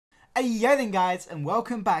Yo then guys, and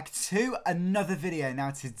welcome back to another video.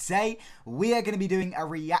 Now today we are going to be doing a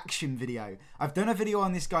reaction video. I've done a video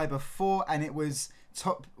on this guy before and it was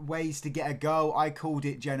top ways to get a girl. I called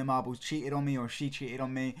it Jonah Marbles cheated on me, or she cheated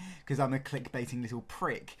on me, because I'm a clickbaiting little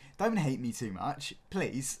prick. Don't hate me too much,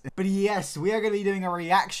 please. But yes, we are going to be doing a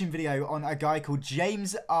reaction video on a guy called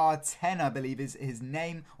James R10, I believe is his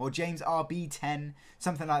name, or James RB10,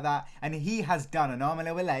 something like that. And he has done, and I'm a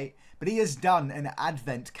little bit late, but he has done an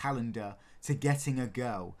advent calendar to getting a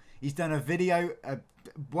girl. He's done a video,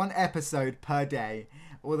 one episode per day,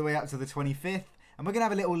 all the way up to the 25th. And we're going to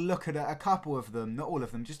have a little look at a couple of them, not all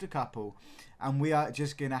of them, just a couple. And we are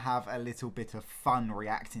just going to have a little bit of fun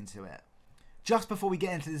reacting to it. Just before we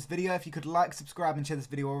get into this video, if you could like, subscribe and share this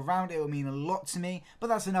video around, it would mean a lot to me. But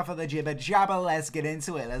that's enough of the jibber jabber, let's get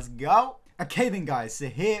into it, let's go. Okay then guys, so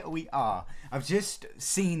here we are. I've just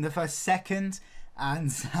seen the first second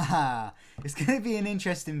and it's going to be an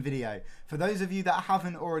interesting video. For those of you that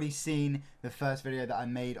haven't already seen the first video that I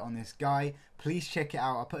made on this guy, please check it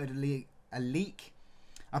out. I'll put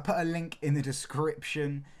I put a link in the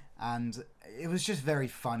description, and it was just very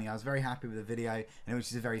funny. I was very happy with the video, and it was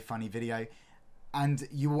just a very funny video. And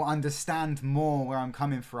you will understand more where I'm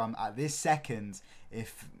coming from at this second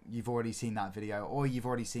if you've already seen that video or you've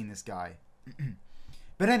already seen this guy.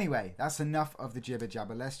 But anyway, that's enough of the jibber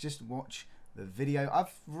jabber. Let's just watch the video.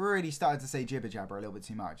 I've really started to say jibber jabber a little bit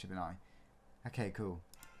too much, haven't I? Okay, cool.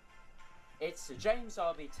 It's a James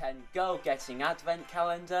RB10 girl getting advent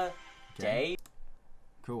calendar. Day.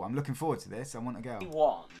 Cool, I'm looking forward to this. I want a girl.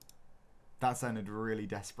 1. That sounded really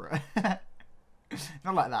desperate.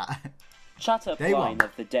 Not like that. Shut up Day line 1.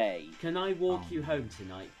 of the day. Can I walk you home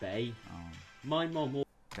tonight, Bay? My mom...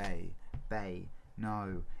 Bay.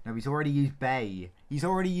 No, he's already used Bay. He's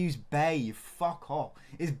already used Bay. Fuck off.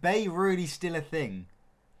 Is Bay really still a thing?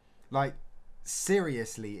 Like,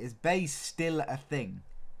 seriously, is Bay still a thing?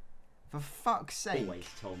 For fuck's sake. Always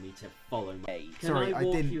told me to follow my... Can Sorry, I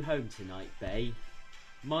walk didn't... you home tonight, Bay?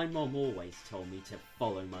 My mom always told me to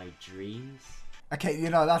follow my dreams. Okay, you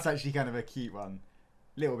know, that's actually kind of a cute one.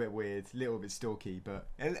 Little bit weird, little bit stalky, but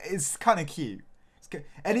it's kind of cute.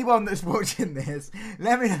 Anyone that's watching this,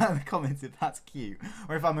 let me know in the comments if that's cute,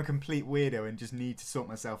 or if I'm a complete weirdo and just need to sort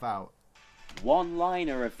myself out.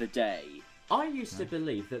 One-liner of the day. I used to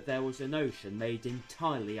believe that there was an ocean made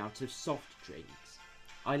entirely out of soft drinks.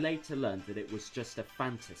 I later learned that it was just a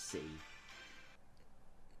fantasy.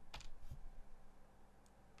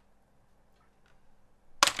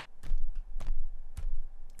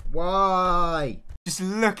 Why? Just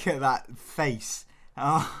look at that face.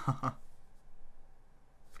 Oh.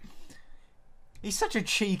 He's such a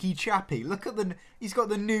cheeky chappy. Look at he's got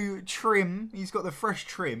the new trim. He's got the fresh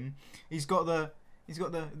trim. He's got the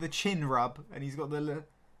chin rub, and he's got the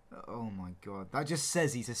oh my god. That just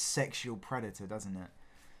says he's a sexual predator, doesn't it?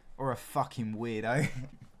 Or a fucking weirdo.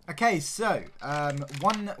 Okay, so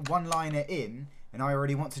one liner in, and I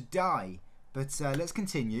already want to die. But let's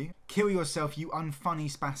continue. Kill yourself, you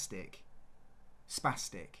unfunny spastic.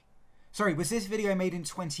 Sorry, was this video made in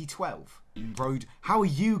 2012? How are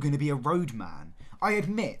you going to be a roadman? I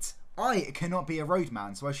admit, I cannot be a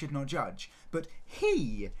roadman, so I should not judge. But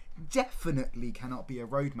he definitely cannot be a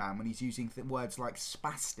roadman when he's using words like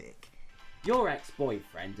spastic. Your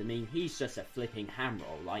ex-boyfriend, I mean, he's just a flipping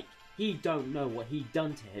hamroll. Like, he don't know what he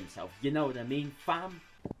done to himself. You know what I mean, fam?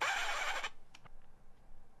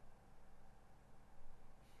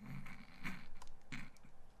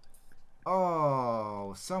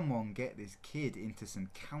 Oh, someone get this kid into some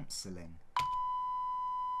counselling.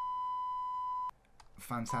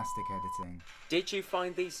 Fantastic editing. Did you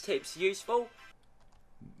find these tips useful?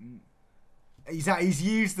 He's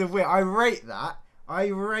used the wit. I rate that. I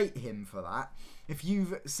rate him for that. If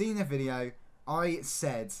you've seen the video, I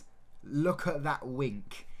said, look at that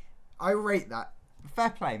wink. I rate that.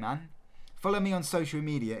 Fair play, man. Follow me on social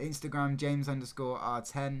media. Instagram,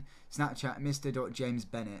 James_R10. Snapchat,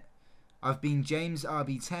 Mr.JamesBennett. I've been James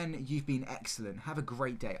RB10. You've been excellent. Have a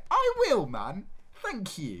great day. I will, man.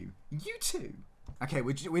 Thank you. You too. Okay,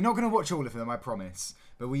 we're not going to watch all of them, I promise.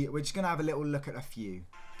 But we're just going to have a little look at a few.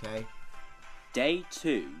 Okay? Day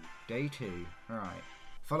 2. Day 2. Alright.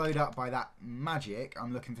 Followed up by that magic.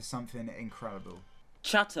 I'm looking for something incredible.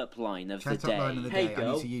 Shut up line of the day. Line of the Hey day. girl,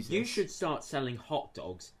 I need to use you this. should start selling hot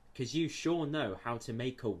dogs, because you sure know how to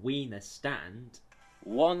make a wiener stand.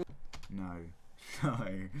 One. No.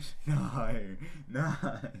 No.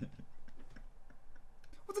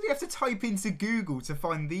 What did he have to type into Google to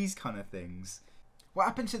find these kind of things? What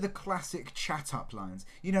happened to the classic chat up lines?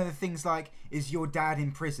 You know, the things like, is your dad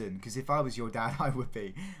in prison? Because if I was your dad, I would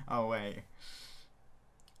be. Oh, wait.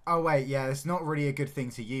 Oh wait, yeah, it's not really a good thing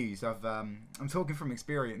to use. I'm talking from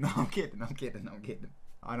experience. No, I'm kidding.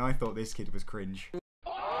 And I thought this kid was cringe.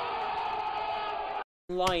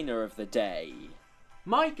 Liner of the day.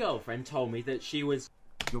 My girlfriend told me that she was...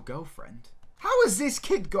 Your girlfriend? How has this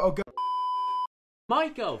kid got a girl? My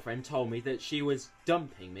girlfriend told me that she was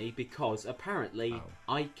dumping me because apparently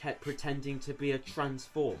I kept pretending to be a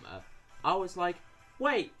transformer. I was like,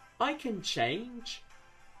 wait, I can change?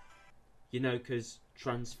 You know, because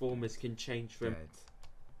transformers can change from...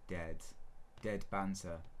 Dead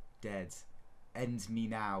banter. Dead. End me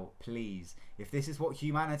now, please. If this is what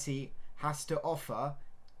humanity has to offer,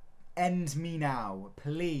 end me now,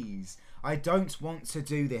 please. I don't want to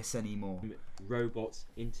do this anymore. Robots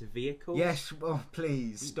into vehicles? Yes, well,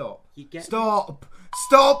 please, stop. You get Stop!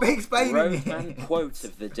 Stop explaining Roadman it! quote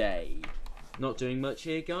of the day. Not doing much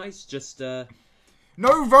here, guys. Just, No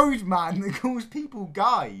roadman that calls people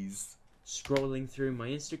guys. scrolling through my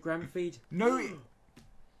Instagram feed. No...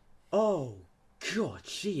 Oh, God,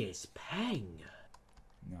 she is peng.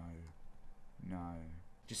 No.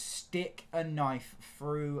 Just stick a knife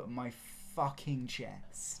through my fucking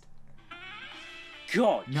chest.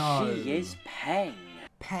 God, No. she is peng.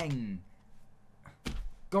 Peng.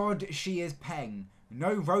 God, she is peng.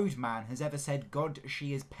 No roadman has ever said, God,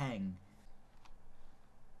 she is peng.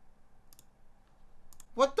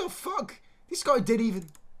 What the fuck? This guy didn't even...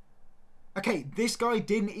 Okay, this guy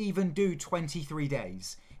didn't even do 23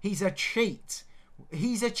 days. He's a cheat.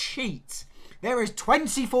 He's a cheat. There is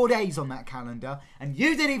 24 days on that calendar, and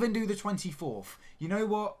you didn't even do the 24th. You know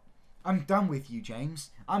what? I'm done with you, James.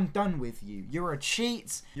 I'm done with you. You're a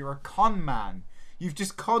cheat. You're a con man. You've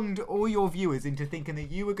just conned all your viewers into thinking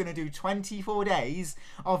that you were going to do 24 days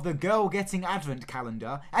of the girl getting advent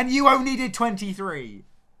calendar, and you only did 23.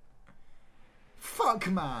 Fuck,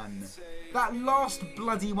 man. That last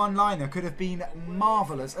bloody one-liner could have been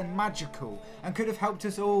marvellous and magical and could have helped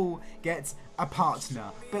us all get a partner.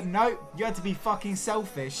 But no, you had to be fucking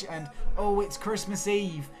selfish and, oh, it's Christmas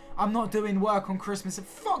Eve. I'm not doing work on Christmas.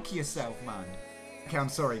 Fuck yourself, man. Okay, I'm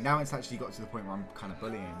sorry. Now it's actually got to the point where I'm kind of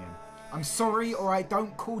bullying him. I'm sorry, alright?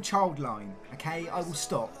 Don't call Childline, okay? I will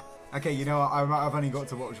stop. Okay, you know what? I've only got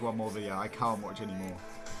to watch one more video. I can't watch anymore.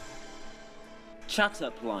 Chat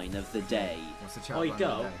up line of the day. What's the chat Oi, line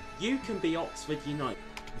girl, today? you can be Oxford United.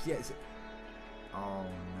 Yeah, oh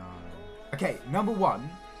no. Okay, number one.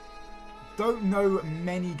 Don't know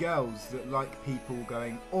many girls that like people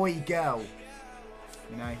going, oi girl.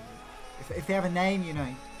 You know, if they have a name, you know,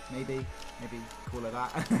 maybe call her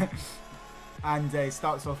that. And it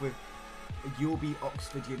starts off with, you'll be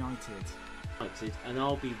Oxford United. And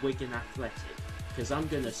I'll be Wigan Athletic, because I'm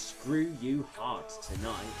going to screw you hard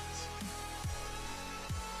tonight.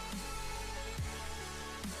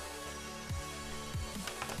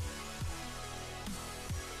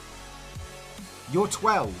 You're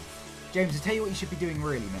 12. James, I tell you what you should be doing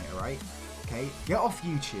really, mate, alright? Okay, get off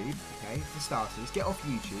YouTube, okay, for starters, get off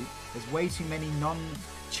YouTube. There's way too many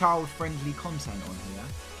non-child-friendly content on here,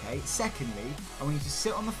 okay? Secondly, I want you to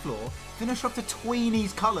sit on the floor, finish off the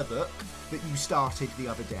Tweenies colour book that you started the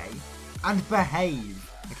other day, and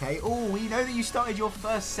behave, okay? Oh, we know that you started your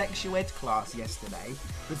first sexual ed class yesterday,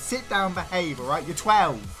 but sit down, behave, alright? You're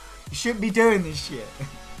 12. You shouldn't be doing this shit.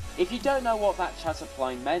 If you don't know what that chat up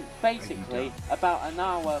line meant, basically, about an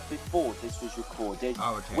hour before this was recorded,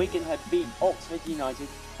 Wigan had beat Oxford United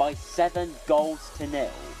by 7 goals to 0.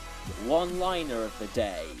 One-liner of the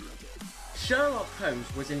day. Sherlock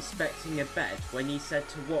Holmes was inspecting a bed when he said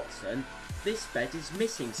to Watson, "This bed is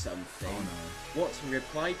missing something." Oh no. Watson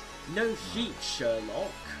replied, "No sheets,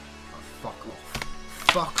 Sherlock." Oh, fuck off.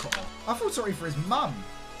 Fuck off. I feel sorry for his mum.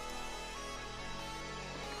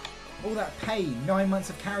 All that pain, 9 months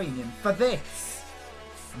of carrying him for this.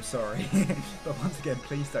 I'm sorry. But once again,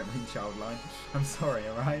 please don't ring Childline. I'm sorry,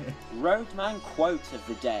 alright? Roadman quote of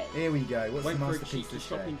the day. Here we go. What's Went the for a masterpiece cheeky this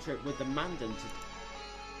day? shopping trip with the Mandan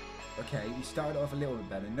to... Okay, you started off a little bit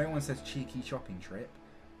better. No one says cheeky shopping trip.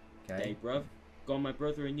 Okay. Hey, bruv. Got my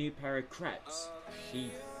brother a new pair of crepes.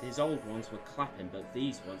 His old ones were clapping, but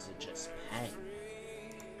these ones are just peng.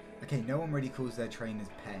 Okay, no one really calls their trainers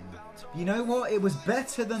pen. You know what? It was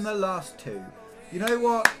better than the last two. You know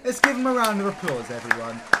what? Let's give them a round of applause,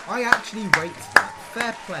 everyone. I actually rate that.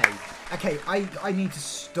 Fair play. Okay, I need to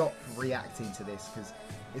stop reacting to this because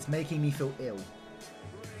it's making me feel ill.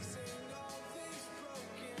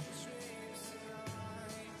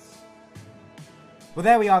 Well,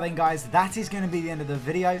 there we are then, guys. That is going to be the end of the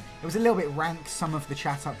video. It was a little bit rank, some of the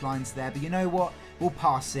chat up lines there, but you know what? We'll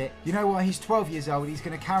pass it. You know what? He's 12 years old. He's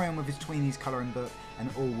going to carry on with his Tweenies colouring book, and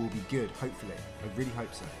all will be good, hopefully. I really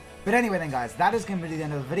hope so. But anyway then guys, that is going to be the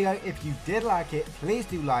end of the video. If you did like it, please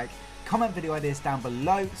do like, comment video ideas down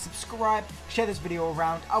below, subscribe, share this video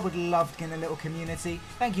around. I would love to get in a little community.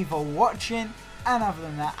 Thank you for watching, and other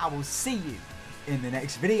than that, I will see you in the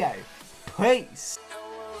next video. Peace!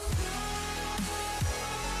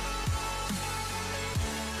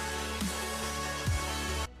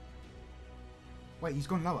 Wait, he's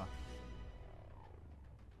gone lower.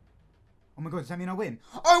 Oh my god, does that mean I win?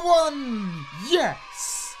 I won! Yes!